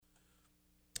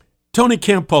Tony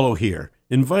Campolo here,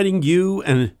 inviting you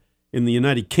and in the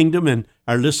United Kingdom and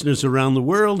our listeners around the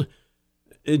world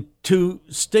to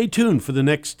stay tuned for the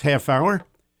next half hour.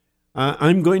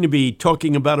 I'm going to be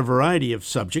talking about a variety of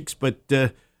subjects, but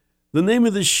the name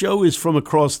of this show is From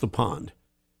Across the Pond.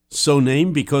 So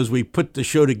named because we put the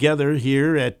show together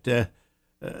here at the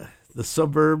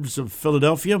suburbs of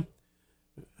Philadelphia.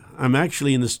 I'm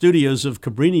actually in the studios of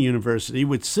Cabrini University,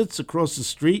 which sits across the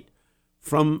street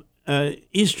from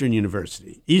Eastern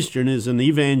University. Eastern is an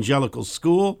evangelical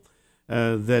school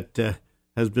that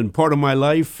has been part of my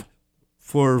life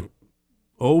for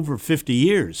over 50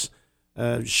 years.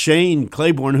 Shane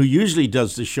Claiborne, who usually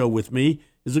does the show with me,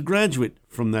 is a graduate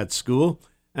from that school,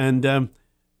 and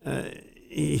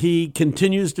he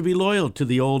continues to be loyal to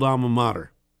the old alma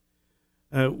mater.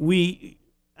 We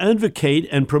advocate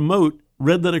and promote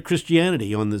red letter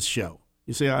Christianity on this show.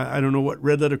 You say, I don't know what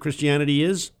red letter Christianity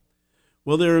is?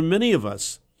 Well, there are many of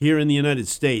us here in the United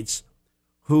States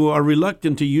who are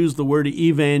reluctant to use the word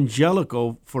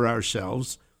evangelical for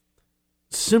ourselves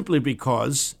simply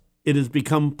because it has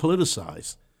become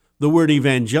politicized. The word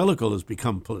evangelical has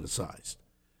become politicized.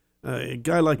 A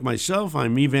guy like myself,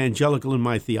 I'm evangelical in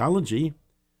my theology.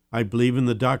 I believe in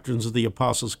the doctrines of the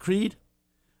Apostles' Creed.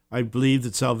 I believe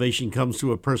that salvation comes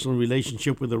through a personal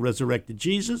relationship with the resurrected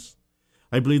Jesus.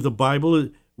 I believe the Bible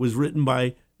was written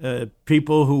by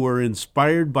people who were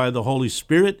inspired by the Holy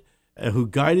Spirit, who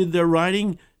guided their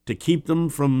writing to keep them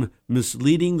from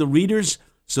misleading the readers,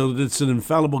 so that it's an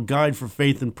infallible guide for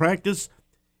faith and practice.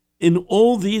 In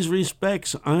all these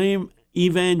respects, I am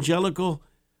evangelical.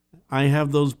 I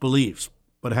have those beliefs.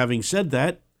 But having said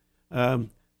that,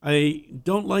 I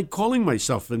don't like calling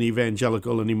myself an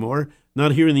evangelical anymore,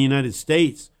 not here in the United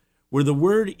States, where the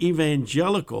word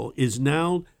evangelical is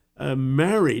now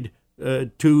married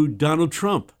to Donald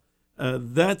Trump.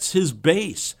 That's his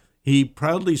base. He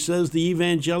proudly says the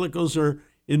evangelicals are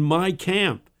in my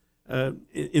camp.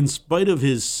 In spite of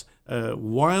his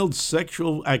wild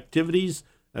sexual activities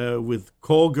with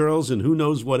call girls and who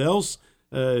knows what else,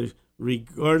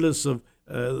 regardless of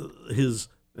his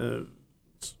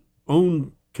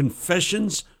own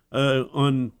confessions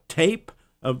on tape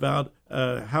about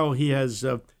how he has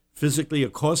physically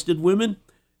accosted women,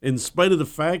 in spite of the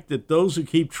fact that those who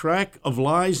keep track of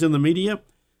lies in the media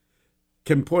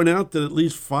can point out that at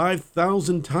least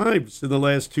 5,000 times in the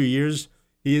last 2 years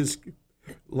he has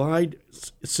lied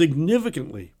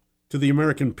significantly to the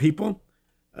American people.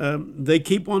 They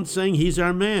keep on saying he's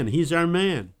our man, he's our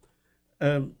man.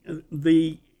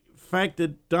 The fact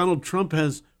that Donald Trump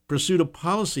has pursued a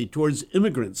policy towards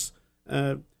immigrants,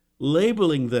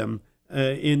 labeling them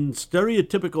in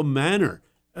stereotypical manner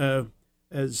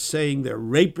as saying they're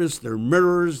rapists, they're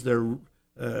murderers, they're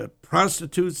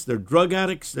prostitutes, they're drug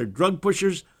addicts, they're drug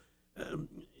pushers.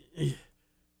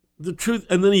 The truth,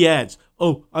 and then he adds,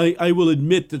 I will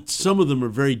admit that some of them are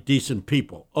very decent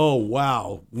people. Oh,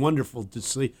 wow, wonderful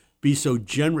to be so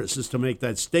generous as to make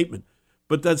that statement.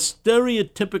 But that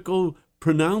stereotypical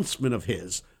pronouncement of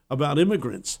his about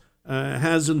immigrants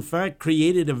has in fact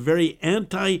created a very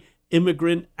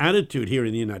anti-immigrant attitude here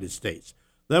in the United States.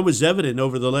 That was evident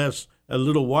over the last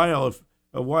a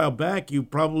while back. You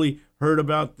probably heard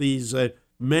about these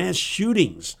mass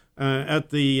shootings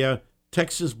at the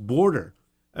Texas border,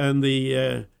 and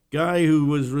the guy who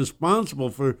was responsible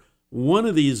for one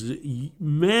of these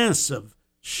massive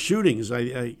shootings.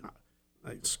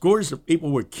 Scores of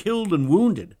people were killed and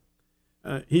wounded.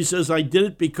 He says, I did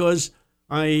it because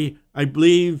I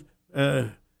believe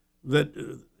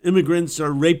that immigrants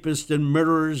are rapists and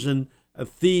murderers and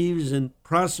thieves and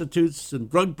prostitutes and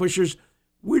drug pushers.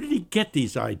 Where did he get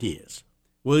these ideas?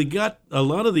 Well, he got a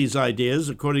lot of these ideas,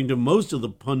 according to most of the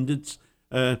pundits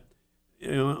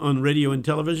on radio and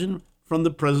television, from the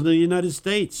President of the United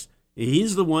States.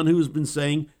 He's the one who's been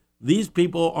saying these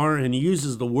people are, and he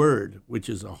uses the word, which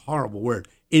is a horrible word,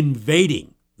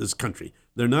 invading this country.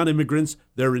 They're not immigrants,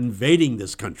 they're invading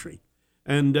this country.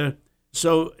 And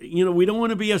so, we don't want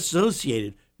to be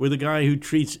associated with a guy who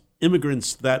treats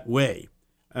immigrants that way.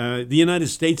 The United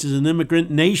States is an immigrant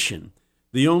nation.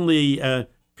 The only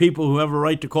people who have a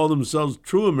right to call themselves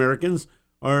true Americans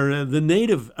are the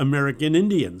Native American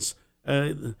Indians.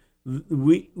 The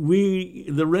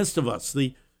rest of us,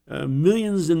 the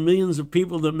millions and millions of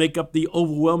people that make up the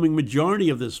overwhelming majority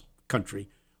of this country,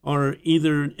 are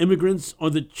either immigrants or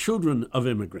the children of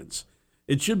immigrants.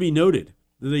 It should be noted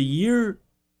that a year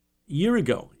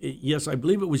ago, yes, I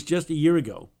believe it was just a year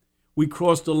ago, we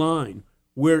crossed a line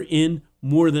wherein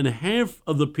more than half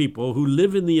of the people who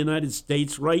live in the United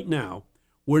States right now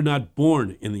were not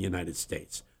born in the United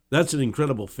States. That's an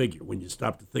incredible figure when you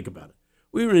stop to think about it.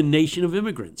 We were a nation of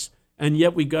immigrants, And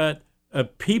yet we got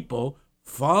people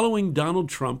following Donald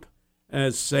Trump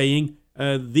as saying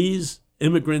these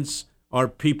immigrants are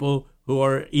people who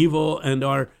are evil and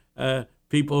are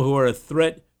people who are a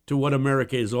threat to what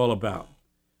America is all about.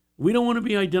 We don't want to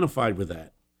be identified with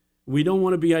that. We don't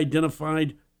want to be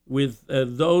identified with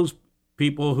those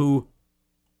people who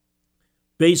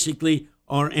basically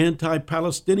are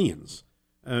anti-Palestinians.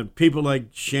 People like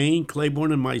Shane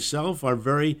Claiborne and myself are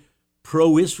very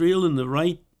pro-Israel in the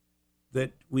right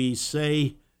that we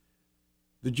say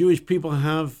the Jewish people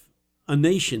have a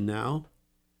nation now,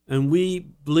 and we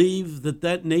believe that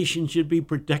that nation should be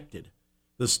protected.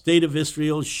 The state of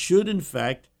Israel should, in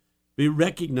fact, be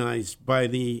recognized by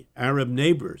the Arab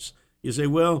neighbors. You say,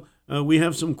 well, we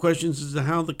have some questions as to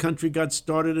how the country got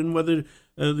started and whether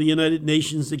the United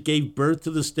Nations that gave birth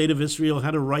to the state of Israel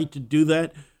had a right to do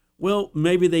that. Well,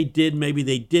 maybe they did, maybe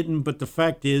they didn't, but the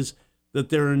fact is that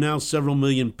there are now several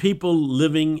million people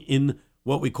living in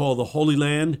what we call the Holy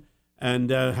Land and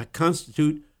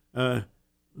constitute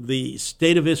the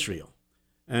state of Israel,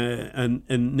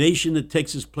 a nation that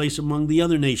takes its place among the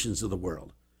other nations of the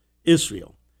world,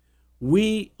 Israel.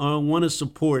 We want to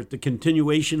support the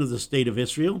continuation of the state of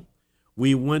Israel.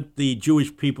 We want the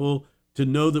Jewish people to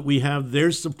know that we have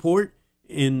their support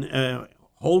in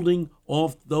holding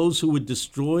off those who would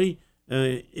destroy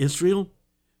Israel.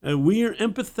 We are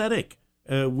empathetic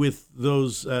with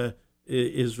those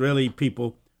Israeli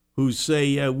people who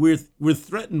say we're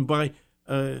threatened by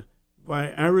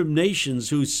Arab nations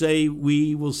who say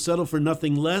we will settle for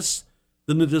nothing less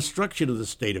than the destruction of the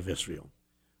state of Israel.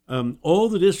 All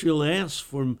that Israel asks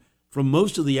from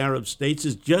most of the Arab states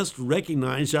is just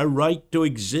recognize our right to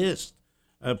exist.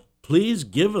 Please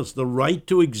give us the right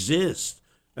to exist.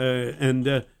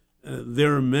 And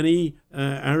there are many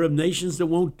Arab nations that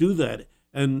won't do that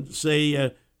and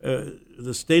say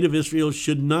the state of Israel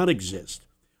should not exist.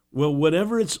 Well,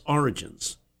 whatever its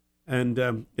origins,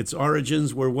 and its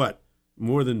origins were what?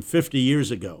 More than 50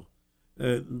 years ago,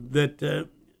 that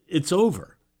it's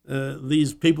over.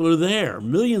 These people are there.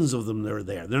 Millions of them are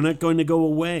there. They're not going to go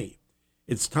away.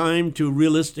 It's time to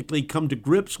realistically come to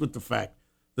grips with the fact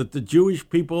that the Jewish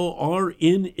people are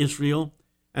in Israel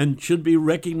and should be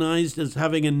recognized as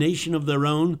having a nation of their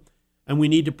own, and we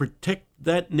need to protect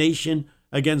that nation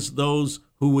against those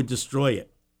who would destroy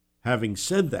it. Having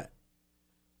said that,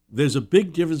 there's a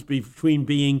big difference between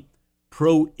being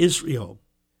pro-Israel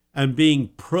and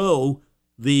being pro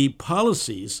the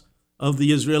policies of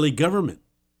the Israeli government.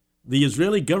 The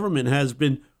Israeli government has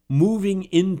been moving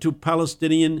into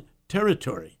Palestinian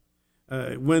territory.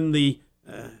 When the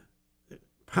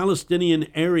Palestinian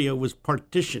area was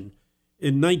partitioned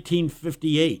in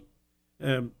 1948,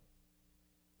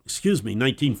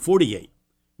 1948,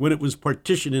 when it was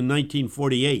partitioned in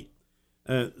 1948,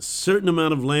 a certain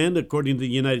amount of land, according to the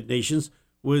United Nations,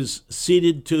 was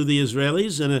ceded to the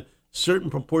Israelis, and a certain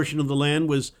proportion of the land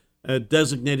was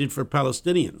designated for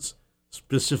Palestinians,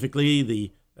 specifically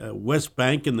the West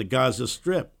Bank and the Gaza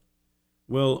Strip.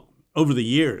 Well, over the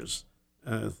years,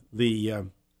 the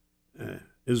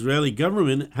Israeli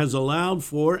government has allowed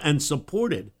for and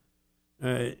supported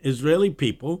Israeli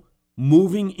people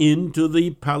moving into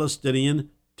the Palestinian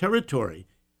territory,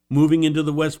 moving into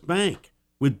the West Bank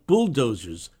with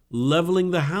bulldozers,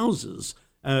 leveling the houses,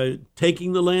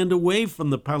 taking the land away from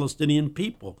the Palestinian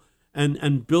people,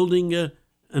 and building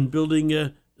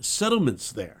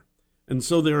settlements there. And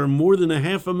so there are more than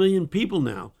 500,000 people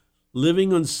now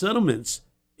living on settlements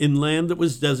in land that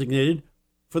was designated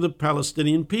for the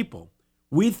Palestinian people.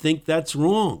 We think that's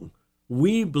wrong.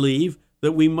 We believe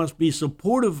that we must be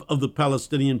supportive of the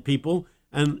Palestinian people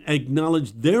and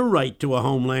acknowledge their right to a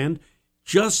homeland,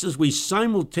 just as we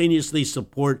simultaneously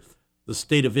support the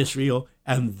state of Israel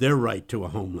and their right to a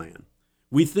homeland.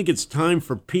 We think it's time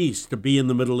for peace to be in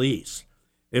the Middle East.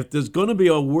 If there's going to be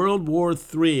a World War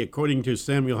III, according to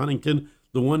Samuel Huntington,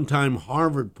 the one-time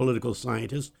Harvard political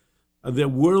scientist, the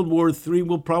World War III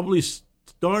will probably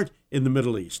start in the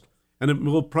Middle East. And it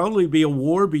will probably be a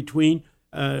war between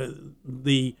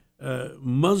the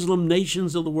Muslim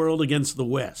nations of the world against the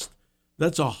West.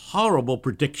 That's a horrible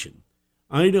prediction.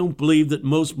 I don't believe that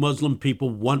most Muslim people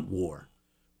want war,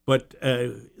 but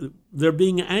they're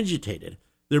being agitated.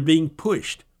 They're being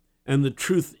pushed. And the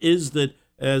truth is that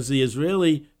as the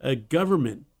Israeli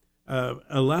government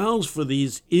allows for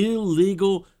these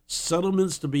illegal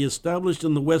settlements to be established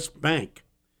in the West Bank,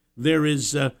 there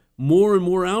is more and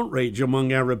more outrage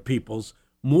among Arab peoples,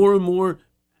 more and more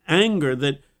anger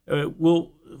that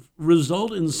will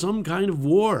result in some kind of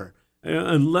war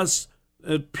unless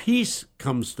peace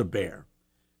comes to bear.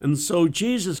 And so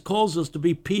Jesus calls us to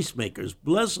be peacemakers.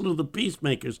 Blessed are the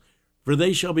peacemakers, for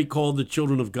they shall be called the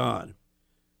children of God.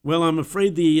 Well, I'm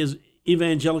afraid the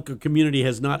evangelical community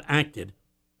has not acted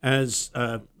as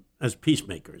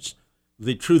peacemakers.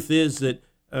 The truth is that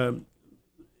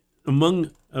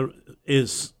among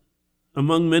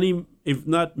many, if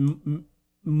not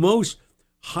most,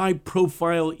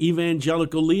 high-profile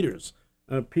evangelical leaders,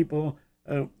 people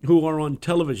who are on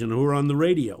television, who are on the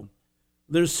radio,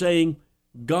 they're saying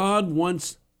God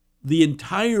wants the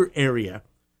entire area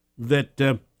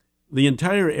that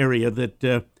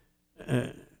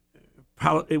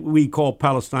we call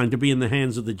Palestine to be in the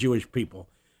hands of the Jewish people,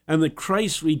 and that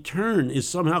Christ's return is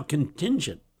somehow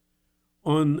contingent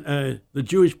on the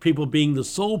Jewish people being the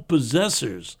sole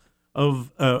possessors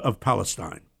of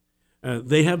Palestine.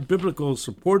 They have biblical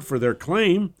support for their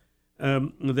claim.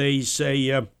 They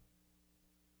say,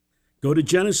 go to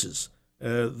Genesis,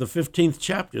 the 15th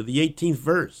chapter, the 18th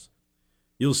verse.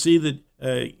 You'll see that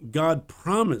God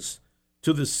promised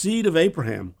to the seed of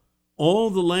Abraham all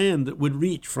the land that would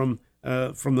reach from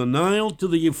the Nile to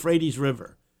the Euphrates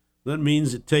River. That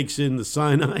means it takes in the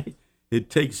Sinai, it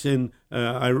takes in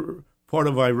part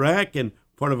of Iraq and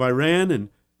part of Iran,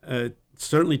 and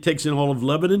certainly takes in all of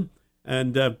Lebanon,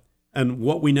 and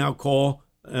what we now call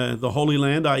the Holy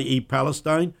Land, i.e.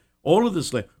 Palestine, all of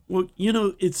this land. Well,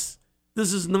 this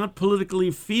is not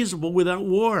politically feasible without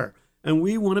war, and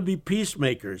we want to be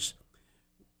peacemakers.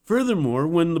 Furthermore,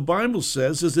 when the Bible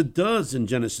says, as it does in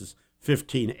Genesis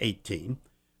 15:18,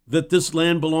 that this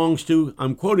land belongs to,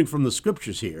 I'm quoting from the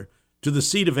scriptures here, to the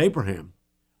seed of Abraham,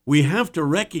 we have to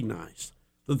recognize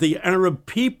that the Arab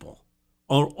people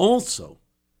are also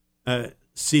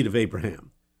seed of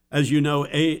Abraham. As you know,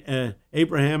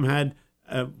 Abraham had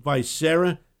by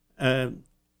Sarah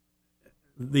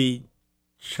the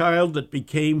child that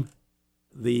became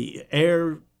the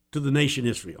heir to the nation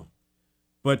Israel.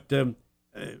 But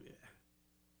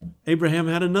Abraham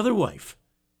had another wife,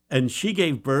 and she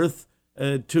gave birth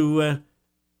to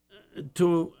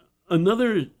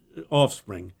another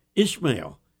offspring,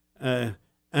 Ishmael.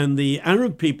 And the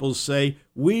Arab peoples say,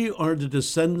 we are the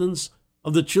descendants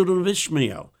of the children of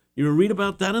Ishmael. You read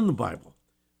about that in the Bible.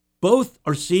 Both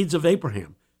are seeds of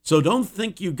Abraham. So don't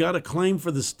think you got a claim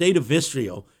for the state of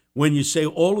Israel when you say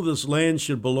all of this land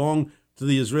should belong to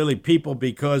the Israeli people,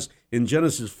 because in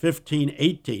Genesis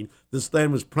 15:18, this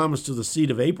land was promised to the seed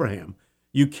of Abraham.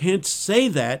 You can't say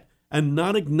that and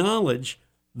not acknowledge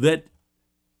that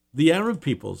the Arab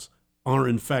peoples are,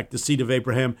 in fact, the seed of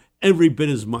Abraham every bit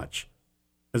as much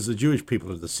as the Jewish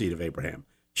people are the seed of Abraham.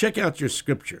 Check out your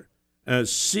scripture.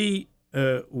 See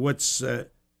what's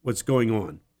going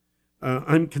on.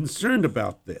 I'm concerned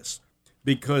about this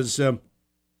because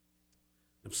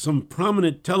some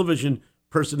prominent television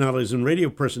personalities and radio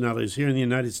personalities here in the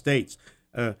United States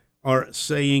are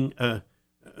saying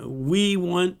we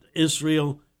want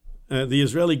Israel, the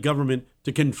Israeli government,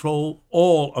 to control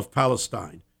all of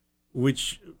Palestine,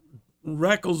 which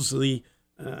rackles the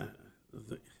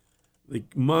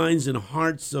minds and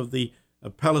hearts of the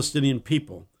Palestinian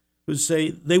people, who say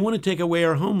they want to take away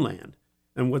our homeland.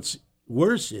 And what's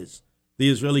worse is the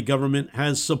Israeli government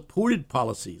has supported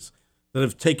policies that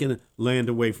have taken land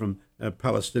away from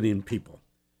Palestinian people.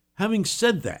 Having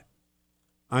said that,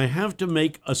 I have to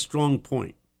make a strong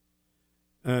point.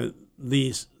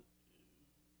 The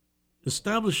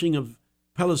establishing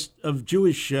of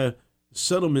Jewish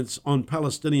settlements on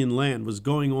Palestinian land was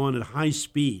going on at high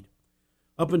speed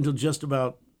up until just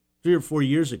about 3 or 4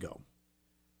 years ago.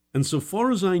 And so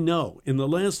far as I know, in the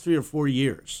last 3 or 4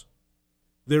 years,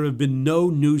 there have been no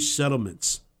new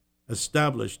settlements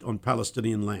established on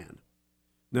Palestinian land.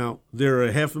 Now, there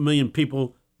are 500,000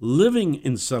 people living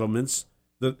in settlements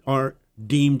that are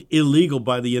deemed illegal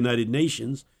by the United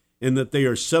Nations, in that they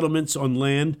are settlements on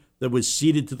land that was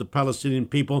ceded to the Palestinian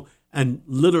people and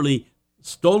literally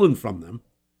stolen from them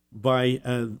by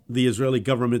the Israeli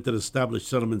government that established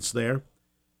settlements there.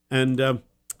 And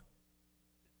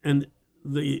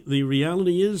the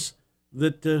reality is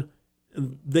that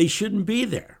they shouldn't be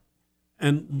there.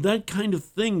 And that kind of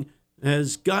thing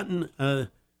has gotten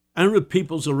Arab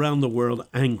peoples around the world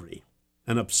angry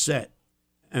and upset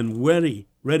and ready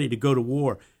to go to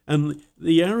war. And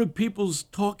the Arab peoples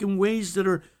talk in ways that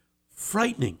are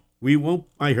frightening.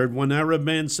 I heard one Arab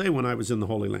man say when I was in the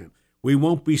Holy Land, we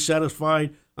won't be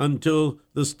satisfied until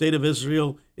the state of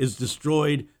Israel is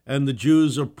destroyed and the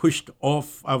Jews are pushed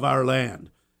off of our land.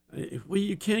 Well,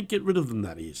 you can't get rid of them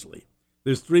that easily.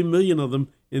 There's 3 million of them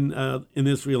in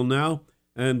Israel now,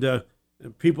 and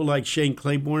people like Shane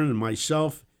Claiborne and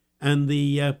myself and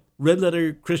the Red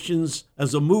Letter Christians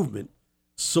as a movement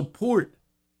support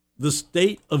the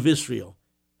state of Israel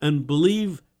and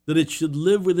believe that it should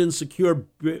live within secure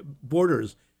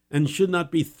borders and should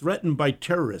not be threatened by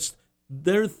terrorists.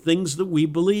 They're things that we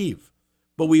believe.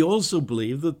 But we also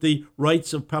believe that the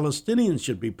rights of Palestinians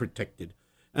should be protected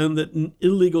and that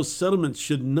illegal settlements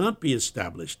should not be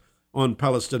established on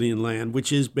Palestinian land,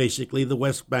 which is basically the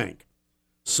West Bank.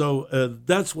 So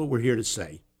that's what we're here to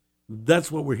say.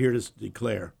 That's what we're here to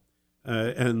declare.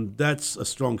 And that's a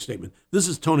strong statement. This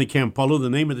is Tony Campolo. The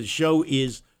name of the show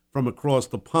is From Across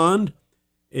the Pond.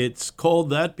 It's called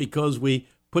that because we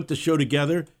put the show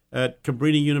together at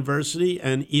Cabrini University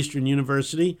and Eastern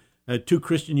University, two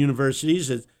Christian universities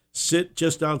that sit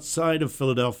just outside of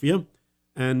Philadelphia.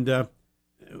 And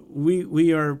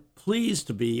we are pleased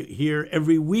to be here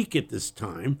every week at this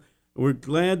time. We're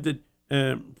glad that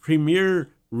Premier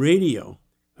Radio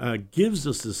gives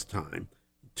us this time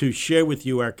to share with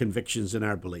you our convictions and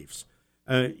our beliefs.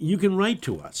 You can write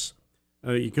to us.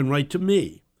 You can write to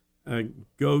me.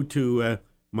 Go to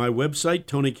my website,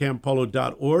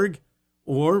 tonycampolo.org,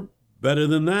 or better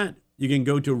than that, you can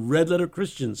go to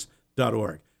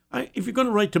redletterchristians.org. If you're going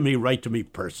to write to me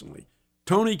personally,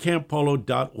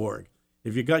 tonycampolo.org.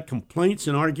 If you got complaints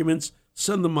and arguments,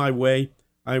 send them my way.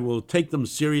 I will take them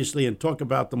seriously and talk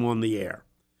about them on the air.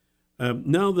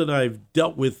 Now that I've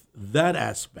dealt with that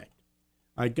aspect,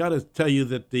 I got to tell you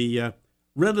that the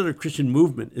Red Letter Christian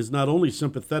movement is not only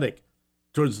sympathetic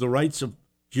towards the rights of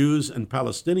Jews and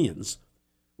Palestinians,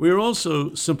 we are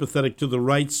also sympathetic to the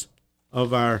rights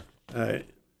of our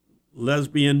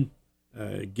lesbian,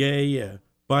 gay,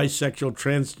 bisexual,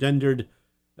 transgendered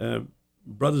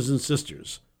brothers and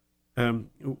sisters.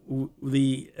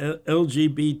 The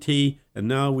LGBT, and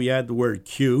now we add the word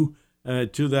Q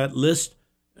to that list.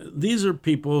 These are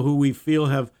people who we feel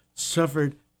have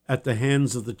suffered at the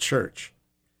hands of the church.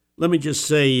 Let me just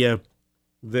say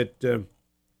that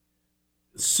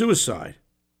suicide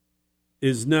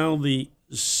is now the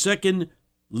second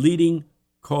leading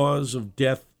cause of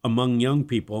death among young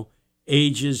people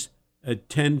ages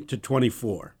 10 to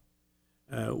 24.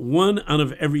 1 out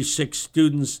of every 6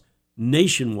 students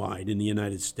nationwide in the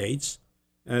United States,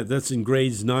 that's in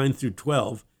grades 9 through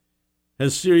 12,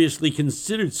 has seriously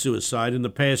considered suicide in the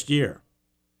past year.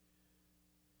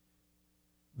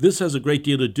 This has a great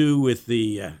deal to do with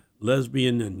the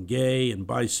lesbian and gay and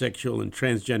bisexual and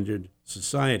transgendered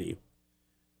society.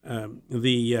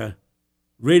 The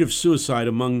rate of suicide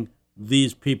among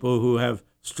these people who have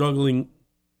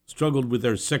struggled with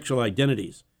their sexual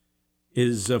identities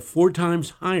is 4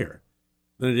 times higher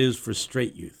than it is for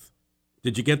straight youth.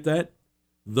 Did you get that?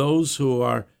 Those who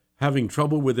are having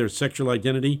trouble with their sexual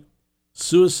identity,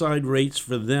 suicide rates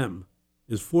for them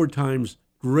is 4 times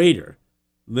greater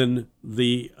than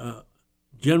the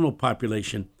general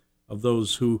population of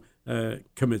those who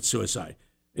commit suicide.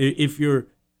 If you're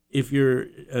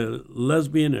a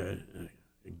lesbian, or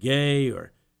gay,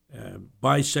 or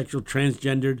bisexual,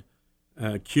 transgendered,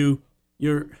 Q,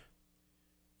 you're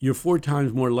 4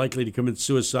 times more likely to commit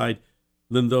suicide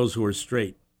than those who are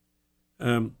straight.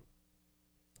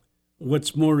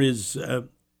 What's more is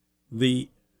the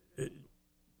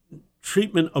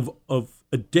treatment of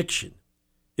addiction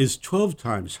is 12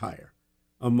 times higher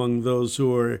among those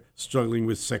who are struggling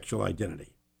with sexual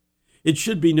identity. It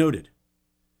should be noted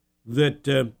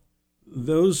that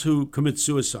those who commit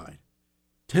suicide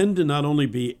tend to not only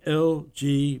be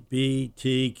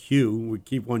LGBTQ, we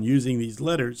keep on using these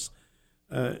letters,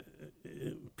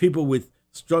 people with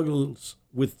struggles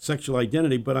with sexual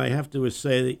identity, but I have to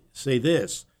say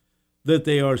this, that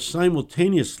they are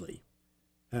simultaneously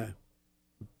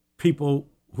people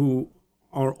who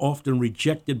are often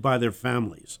rejected by their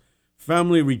families.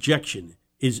 Family rejection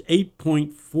is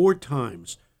 8.4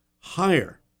 times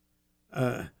higher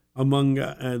among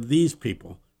these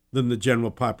people than the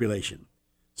general population.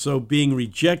 So being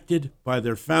rejected by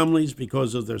their families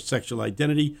because of their sexual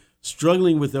identity,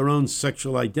 struggling with their own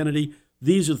sexual identity,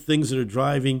 these are things that are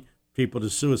driving people to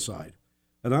suicide.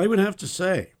 And I would have to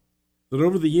say that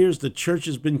over the years, the church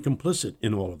has been complicit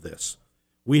in all of this.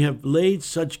 We have laid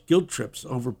such guilt trips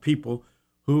over people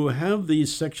who have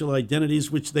these sexual identities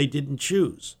which they didn't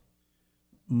choose.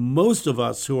 Most of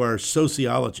us who are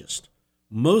sociologists,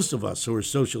 most of us who are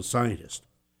social scientists,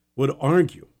 would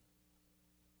argue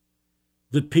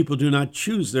that people do not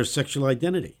choose their sexual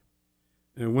identity.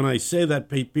 And when I say that,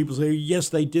 people say, yes,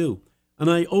 they do. And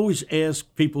I always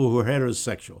ask people who are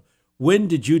heterosexual, when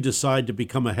did you decide to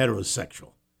become a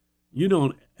heterosexual? You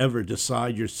don't ever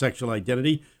decide your sexual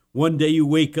identity. One day you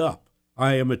wake up.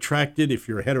 I am attracted, if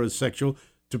you're heterosexual,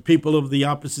 to people of the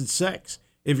opposite sex.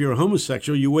 If you're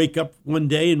homosexual, you wake up one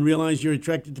day and realize you're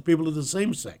attracted to people of the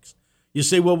same sex. You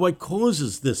say, well, what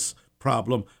causes this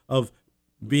problem of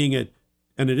being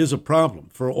and it is a problem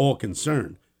for all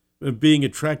concerned, being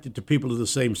attracted to people of the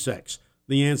same sex?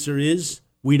 The answer is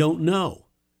we don't know.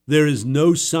 There is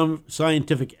no some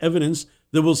scientific evidence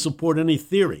that will support any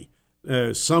theory.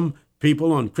 Some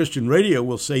people on Christian radio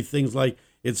will say things like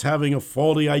it's having a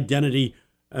faulty identity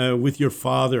with your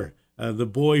father. The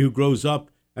boy who grows up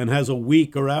and has a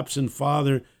weak or absent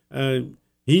father,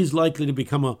 he's likely to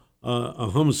become a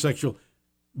homosexual.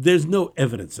 There's no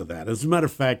evidence of that. As a matter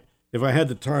of fact, if I had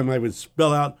the time, I would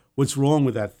spell out what's wrong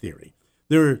with that theory.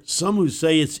 There are some who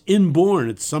say it's inborn,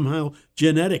 it's somehow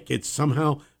genetic, it's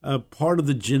somehow part of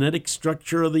the genetic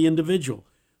structure of the individual.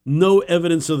 No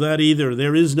evidence of that either.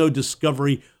 There is no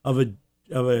discovery of a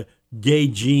gay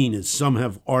gene, as some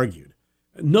have argued.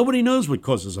 Nobody knows what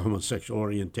causes a homosexual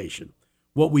orientation.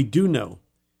 What we do know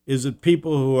is that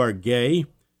people who are gay,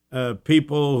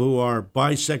 people who are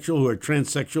bisexual, who are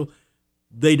transsexual,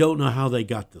 they don't know how they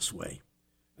got this way.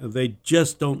 They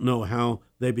just don't know how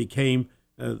they became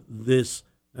this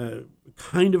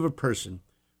kind of a person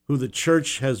who the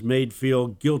church has made feel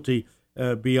guilty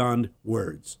beyond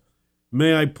words.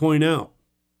 May I point out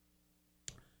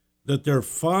that there are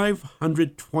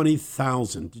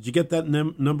 520,000, did you get that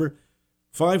number?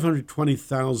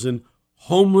 520,000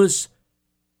 homeless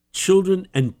children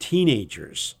and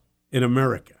teenagers in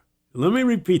America. Let me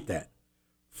repeat that.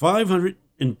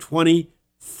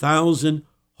 520,000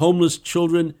 homeless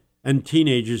children and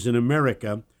teenagers in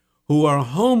America who are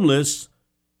homeless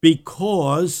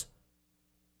because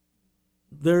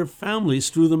their families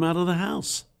threw them out of the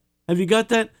house. Have you got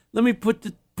that? Let me put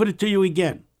it to you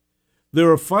again. There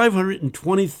are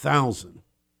 520,000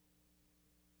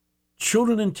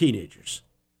 children and teenagers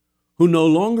who no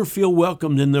longer feel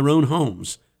welcomed in their own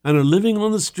homes and are living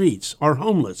on the streets, are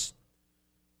homeless,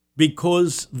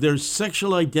 because their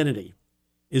sexual identity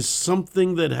is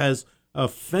something that has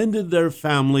offended their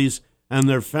families, and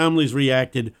their families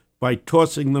reacted by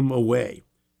tossing them away.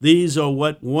 These are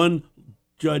what one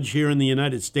judge here in the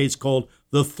United States called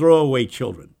the throwaway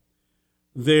children.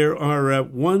 There are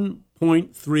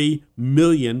 1.3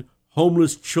 million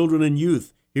homeless children and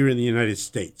youth here in the United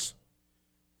States.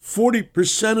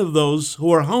 40% of those who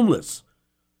are homeless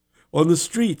on the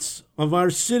streets of our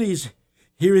cities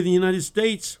here in the United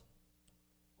States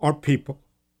are people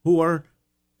who are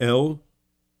LGBTQ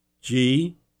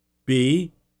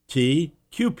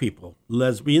people,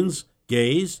 lesbians,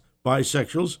 gays,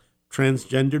 bisexuals,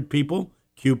 transgendered people,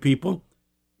 Q people.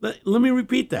 Let me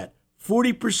repeat that.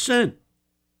 40%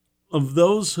 of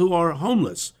those who are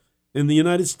homeless in the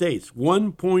United States,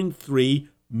 1.3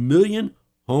 million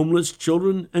homeless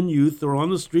children and youth are on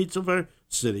the streets of our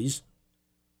cities.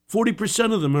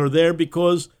 40% of them are there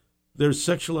because their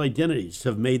sexual identities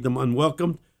have made them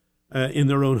unwelcome in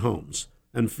their own homes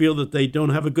and feel that they don't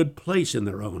have a good place in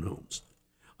their own homes.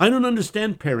 I don't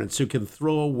understand parents who can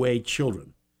throw away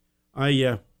children.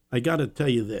 I got to tell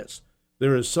you this.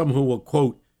 There are some who will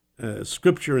quote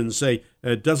Scripture and say,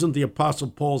 doesn't the Apostle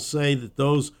Paul say that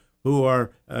those who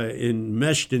are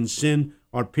enmeshed in sin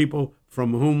are people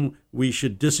from whom we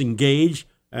should disengage?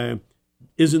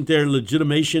 Isn't there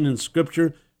legitimation in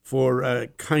Scripture for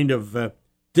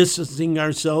distancing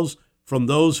ourselves from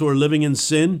those who are living in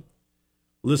sin?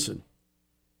 Listen,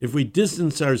 if we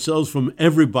distance ourselves from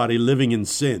everybody living in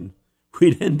sin,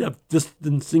 we'd end up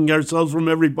distancing ourselves from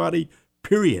everybody,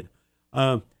 period.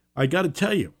 I got to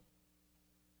tell you,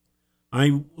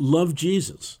 I love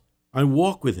Jesus. I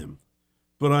walk with him.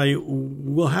 But I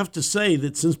will have to say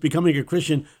that since becoming a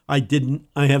Christian, I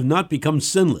have not become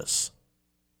sinless.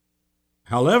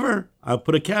 However, I'll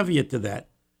put a caveat to that.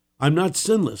 I'm not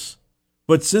sinless.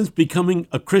 But since becoming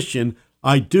a Christian,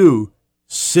 I do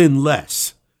sin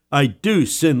less. I do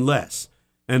sin less.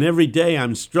 And every day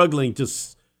I'm struggling to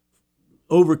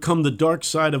overcome the dark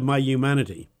side of my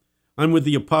humanity. I'm with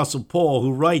the Apostle Paul,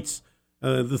 who writes,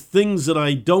 the things that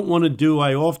I don't want to do,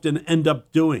 I often end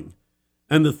up doing.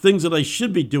 And the things that I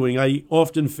should be doing, I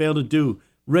often fail to do.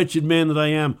 Wretched man that I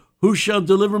am, who shall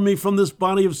deliver me from this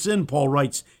body of sin, Paul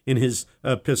writes in his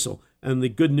epistle. And the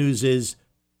good news is,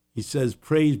 he says,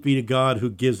 praise be to God who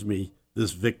gives me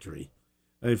this victory.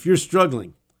 If you're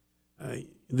struggling,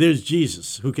 there's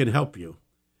Jesus who can help you.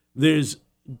 There's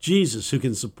Jesus who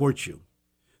can support you.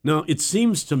 Now, it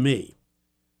seems to me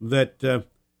that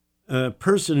a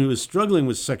person who is struggling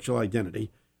with sexual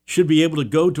identity should be able to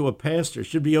go to a pastor,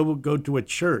 should be able to go to a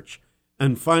church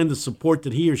and find the support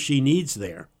that he or she needs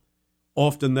there.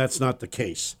 Often that's not the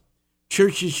case.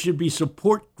 Churches should be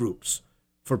support groups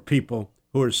for people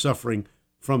who are suffering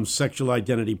from sexual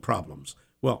identity problems.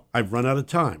 Well, I've run out of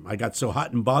time. I got so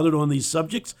hot and bothered on these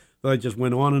subjects that I just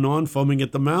went on, foaming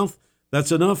at the mouth.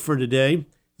 That's enough for today.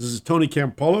 This is Tony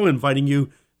Campolo inviting you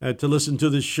to listen to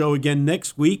this show again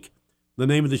next week. The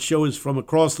name of the show is From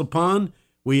Across the Pond.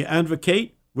 We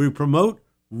advocate, we promote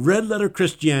red letter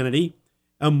Christianity,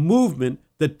 a movement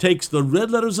that takes the red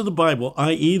letters of the Bible,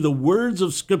 i.e. the words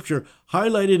of Scripture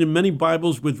highlighted in many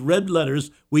Bibles with red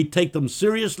letters. We take them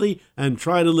seriously and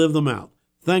try to live them out.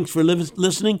 Thanks for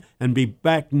listening, and be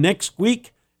back next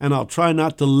week, and I'll try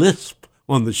not to lisp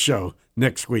on the show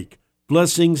next week.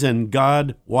 Blessings and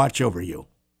God watch over you.